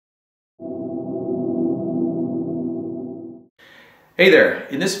Hey there,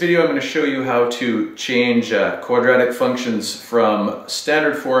 in this video I'm going to show you how to change quadratic functions from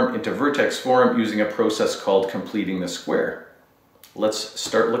standard form into vertex form using a process called completing the square. Let's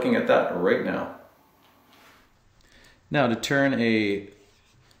start looking at that right now. Now to turn a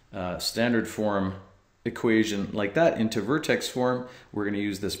standard form equation like that into vertex form, we're going to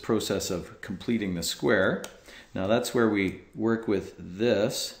use this process of completing the square. Now that's where we work with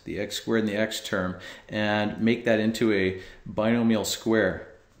this, the x squared and the x term, and make that into a binomial square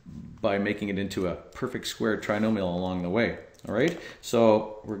by making it into a perfect square trinomial along the way. All right,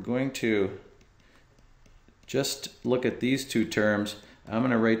 so we're going to just look at these two terms. I'm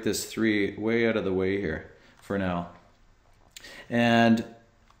going to write this 3 way out of the way here for now. And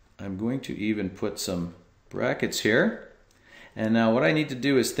I'm going to even put some brackets here. And now what I need to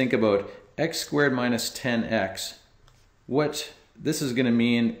do is think about x squared minus 10x. What this is going to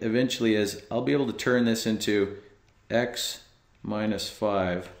mean eventually is I'll be able to turn this into x minus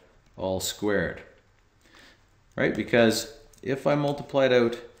 5 all squared. Right? Because if I multiplied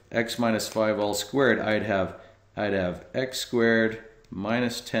out x minus 5 all squared, I'd have x squared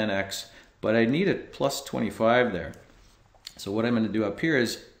minus 10x, but I need a plus 25 there. So what I'm going to do up here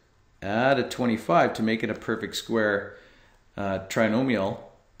is add a 25 to make it a perfect square trinomial,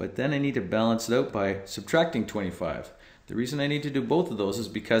 but then I need to balance it out by subtracting 25. The reason I need to do both of those is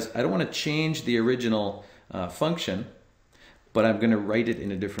because I don't want to change the original function, but I'm going to write it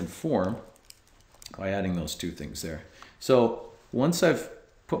in a different form by adding those two things there. So once I've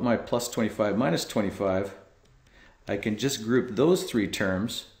put my plus 25 minus 25, I can just group those three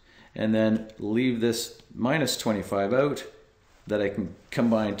terms and then leave this minus 25 out that I can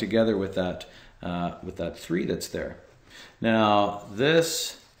combine together with that 3 that's there. Now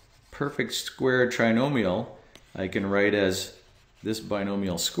this perfect square trinomial I can write as this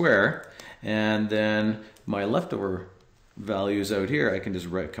binomial square, and then my leftover values out here I can just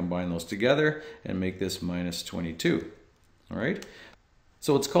combine those together and make this minus 22. All right,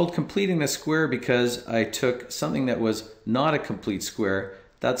 so it's called completing the square because I took something that was not a complete square,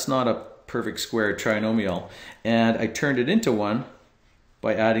 that's not a perfect square trinomial, and I turned it into one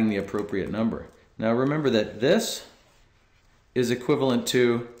by adding the appropriate number. Now remember that this is equivalent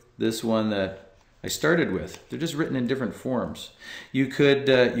to this one that I started with. They're just written in different forms. You could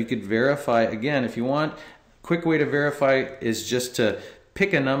verify, again, if you want. Quick way to verify is just to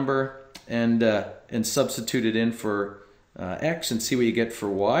pick a number and substitute it in for x and see what you get for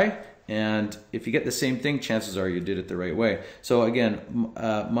y. And if you get the same thing, chances are you did it the right way. So again,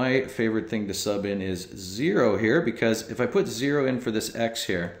 my favorite thing to sub in is 0 here, because if I put 0 in for this x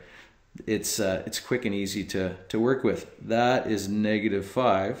here, it's quick and easy to work with. That is negative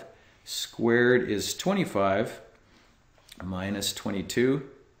 5. Squared is 25. Minus 22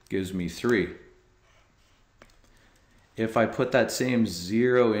 gives me 3. If I put that same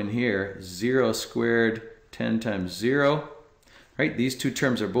 0 in here, 0 squared, 10 times 0, right? These two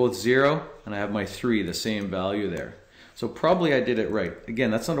terms are both 0, and I have my 3, the same value there. So probably I did it right. Again,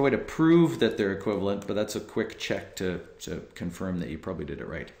 that's not a way to prove that they're equivalent, but that's a quick check to confirm that you probably did it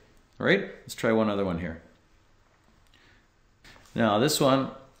right. All right, let's try one other one here. Now this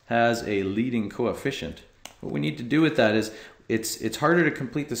one has a leading coefficient. What we need to do with that is, it's harder to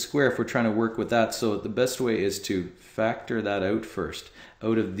complete the square if we're trying to work with that, so the best way is to factor that out first,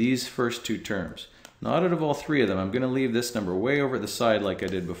 out of these first two terms. Not out of all three of them. I'm going to leave this number way over the side like I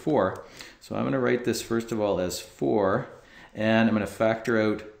did before. So I'm going to write this first of all as 4, and I'm going to factor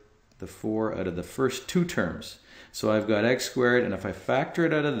out the 4 out of the first two terms. So I've got x squared, and if I factor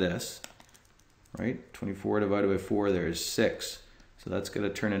it out of this, right, 24 divided by 4, there is 6. So that's going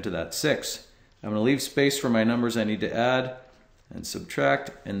to turn into that 6. I'm going to leave space for my numbers I need to add and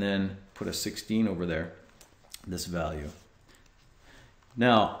subtract, and then put a 16 over there, this value.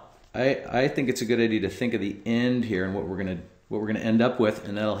 Now, I think it's a good idea to think of the end here and what we're going to end up with,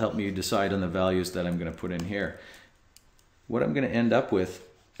 and that'll help me decide on the values that I'm going to put in here. What I'm going to end up with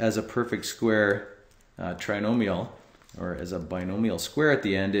as a perfect square trinomial, or as a binomial square at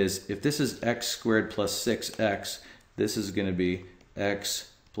the end, is if this is x squared plus 6x, this is going to be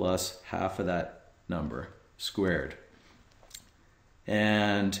x plus half of that number squared.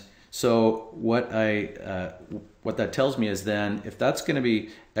 And so what that tells me is then, if that's going to be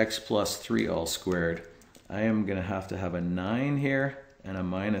x plus 3 all squared, I am going to have a 9 here and a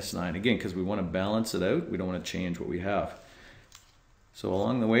minus 9. Again, because we want to balance it out. We don't want to change what we have. So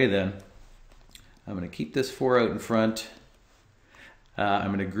along the way then, I'm going to keep this 4 out in front. I'm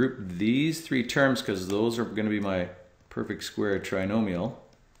going to group these three terms because those are going to be my perfect square trinomial,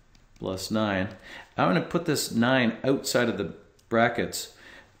 plus 9. I'm going to put this 9 outside of the brackets.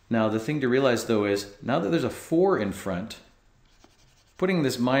 Now the thing to realize though is, now that there's a 4 in front, putting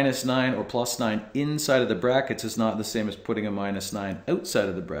this -9 or +9 inside of the brackets is not the same as putting a -9 outside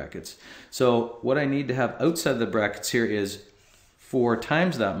of the brackets. So what I need to have outside of the brackets here is 4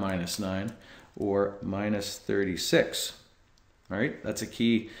 times that -9, or -36. All right, that's a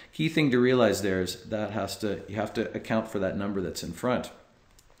key thing to realize there is that you have to account for that number that's in front.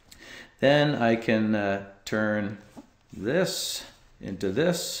 Then I can turn this into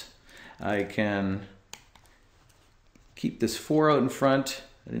this. I can keep this 4 out in front.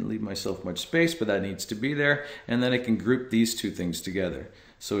 I didn't leave myself much space, but that needs to be there. And then I can group these two things together.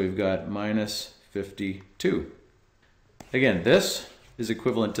 So we've got -52. Again, this is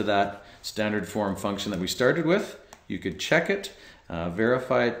equivalent to that standard form function that we started with. You could check it,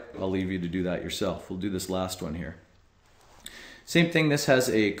 verify it. I'll leave you to do that yourself. We'll do this last one here. Same thing, this has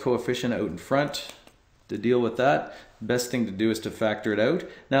a coefficient out in front. To deal with that, best thing to do is to factor it out.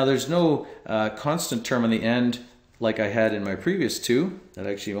 Now there's no constant term on the end like I had in my previous two. That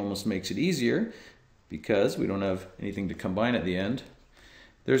actually almost makes it easier because we don't have anything to combine at the end.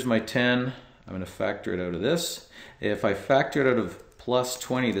 There's my 10. I'm going to factor it out of this. If I factor it out of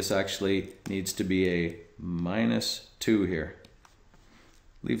 +20, this actually needs to be a -2 here.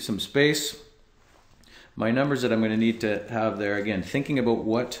 Leave some space. My numbers that I'm going to need to have there, again, thinking about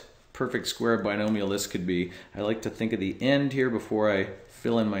what perfect square binomial this could be, I like to think of the end here before I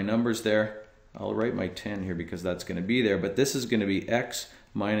fill in my numbers there. I'll write my 10 here because that's going to be there, but this is going to be x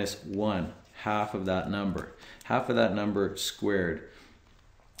minus 1, half of that number squared.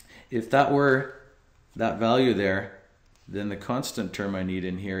 If that were that value there, then the constant term I need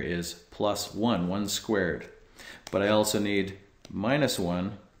in here is +1, 1 squared. But I also need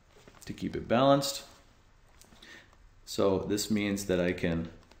 -1 to keep it balanced. So this means that I can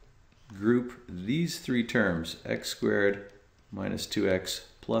group these three terms, x squared minus 2x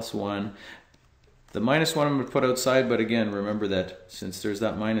plus 1. The -1 I'm going to put outside, but again, remember that since there's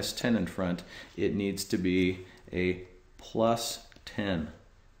that -10 in front, it needs to be a +10.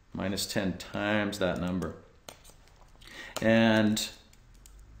 -10 times that number. And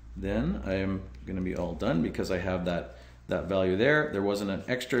then I'm going to be all done because I have that value there. There wasn't an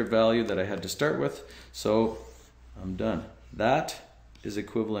extra value that I had to start with, so I'm done. That is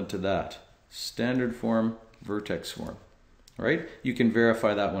equivalent to that. Standard form, vertex form. All right? You can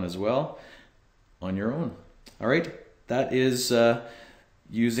verify that one as well on your own. All right? That is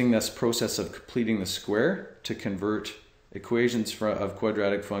using this process of completing the square to convert equations of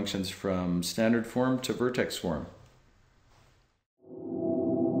quadratic functions from standard form to vertex form.